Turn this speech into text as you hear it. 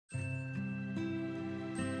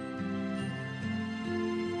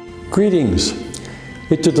Greetings.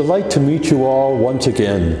 It's a delight to meet you all once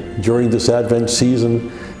again during this Advent season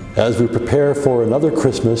as we prepare for another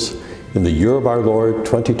Christmas in the year of our Lord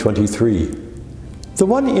 2023. The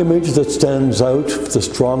one image that stands out the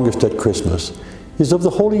strongest at Christmas is of the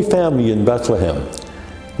Holy Family in Bethlehem,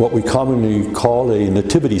 what we commonly call a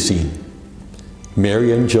nativity scene.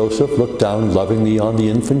 Mary and Joseph look down lovingly on the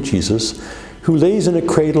infant Jesus, who lays in a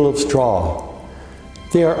cradle of straw.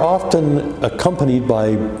 They are often accompanied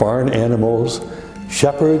by barn animals,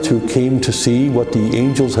 shepherds who came to see what the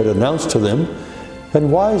angels had announced to them,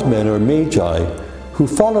 and wise men or magi who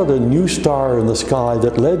followed a new star in the sky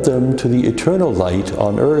that led them to the eternal light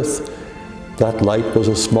on earth. That light was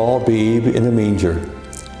a small babe in a manger.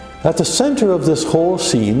 At the center of this whole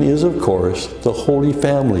scene is, of course, the Holy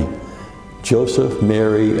Family, Joseph,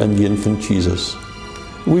 Mary, and the infant Jesus.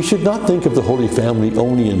 We should not think of the Holy Family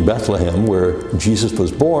only in Bethlehem, where Jesus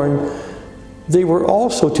was born. They were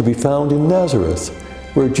also to be found in Nazareth,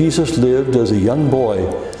 where Jesus lived as a young boy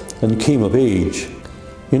and came of age.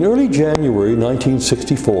 In early January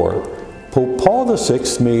 1964, Pope Paul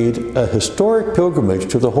VI made a historic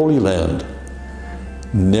pilgrimage to the Holy Land.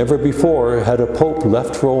 Never before had a pope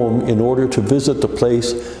left Rome in order to visit the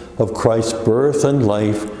place of Christ's birth and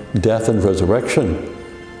life, death and resurrection.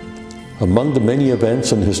 Among the many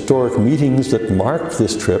events and historic meetings that marked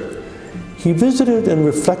this trip, he visited and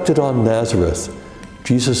reflected on Nazareth,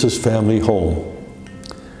 Jesus' family home.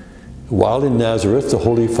 While in Nazareth, the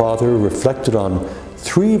Holy Father reflected on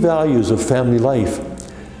three values of family life.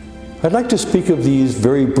 I'd like to speak of these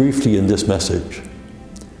very briefly in this message.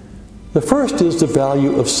 The first is the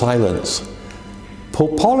value of silence.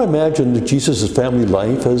 Pope Paul imagined Jesus' family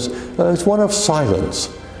life as one of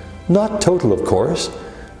silence, not total, of course,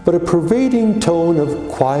 but a pervading tone of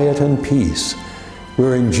quiet and peace,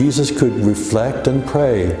 wherein Jesus could reflect and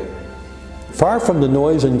pray. Far from the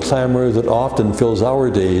noise and clamor that often fills our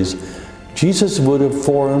days, Jesus would have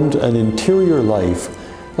formed an interior life,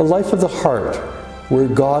 a life of the heart, where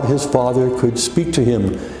God his Father could speak to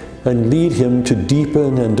him and lead him to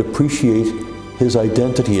deepen and appreciate his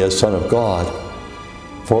identity as Son of God.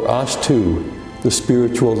 For us too, the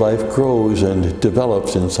spiritual life grows and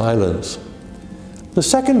develops in silence. The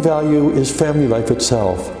second value is family life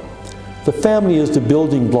itself. The family is the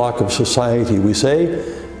building block of society, we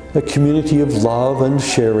say, a community of love and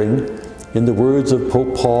sharing, in the words of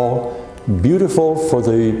Pope Paul, beautiful for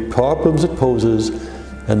the problems it poses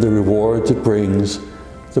and the rewards it brings,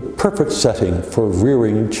 the perfect setting for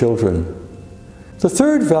rearing children. The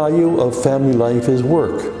third value of family life is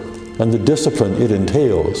work and the discipline it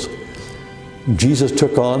entails. Jesus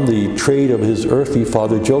took on the trade of his earthly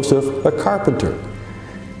father Joseph, a carpenter.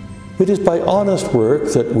 It is by honest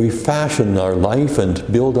work that we fashion our life and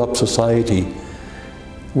build up society.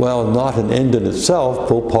 While not an end in itself,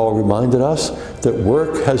 Pope Paul reminded us that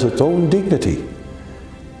work has its own dignity.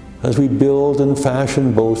 As we build and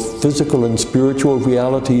fashion both physical and spiritual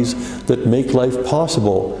realities that make life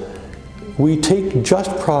possible, we take just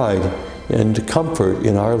pride and comfort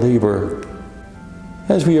in our labor.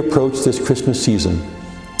 As we approach this Christmas season,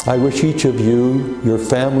 I wish each of you, your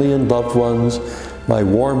family and loved ones, my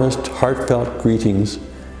warmest, heartfelt greetings.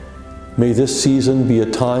 May this season be a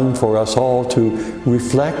time for us all to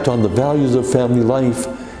reflect on the values of family life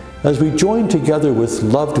as we join together with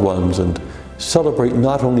loved ones and celebrate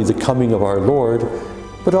not only the coming of our Lord,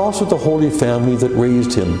 but also the Holy Family that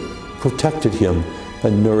raised him, protected him,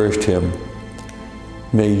 and nourished him.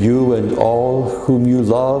 May you and all whom you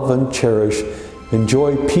love and cherish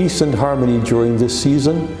enjoy peace and harmony during this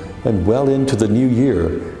season and well into the new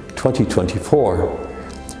year, 2024.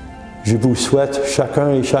 Je vous souhaite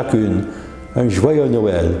chacun et chacune un joyeux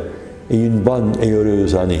Noël et une bonne et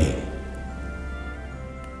heureuse année.